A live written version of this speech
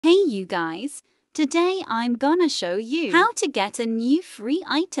Hey you guys, today I'm gonna show you how to get a new free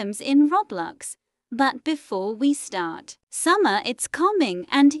items in Roblox. But before we start, summer it's coming,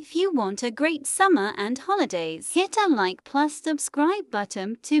 and if you want a great summer and holidays, hit a like plus subscribe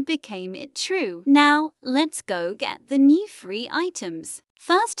button to become it true. Now, let's go get the new free items.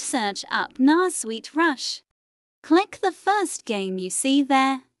 First search up Na Sweet Rush. Click the first game you see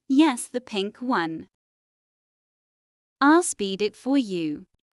there, yes, the pink one. I'll speed it for you.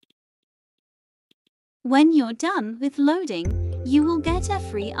 When you're done with loading, you will get a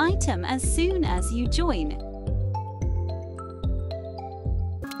free item as soon as you join.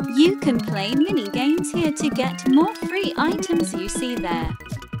 You can play mini games here to get more free items you see there.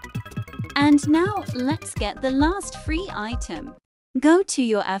 And now let's get the last free item. Go to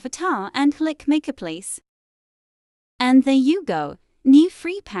your avatar and click Make a Place. And there you go, new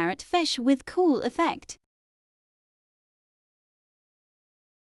free parrot fish with cool effect.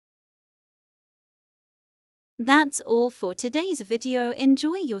 That's all for today's video.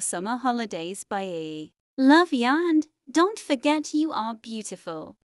 Enjoy your summer holidays. Bye. Love ya, and don't forget you are beautiful.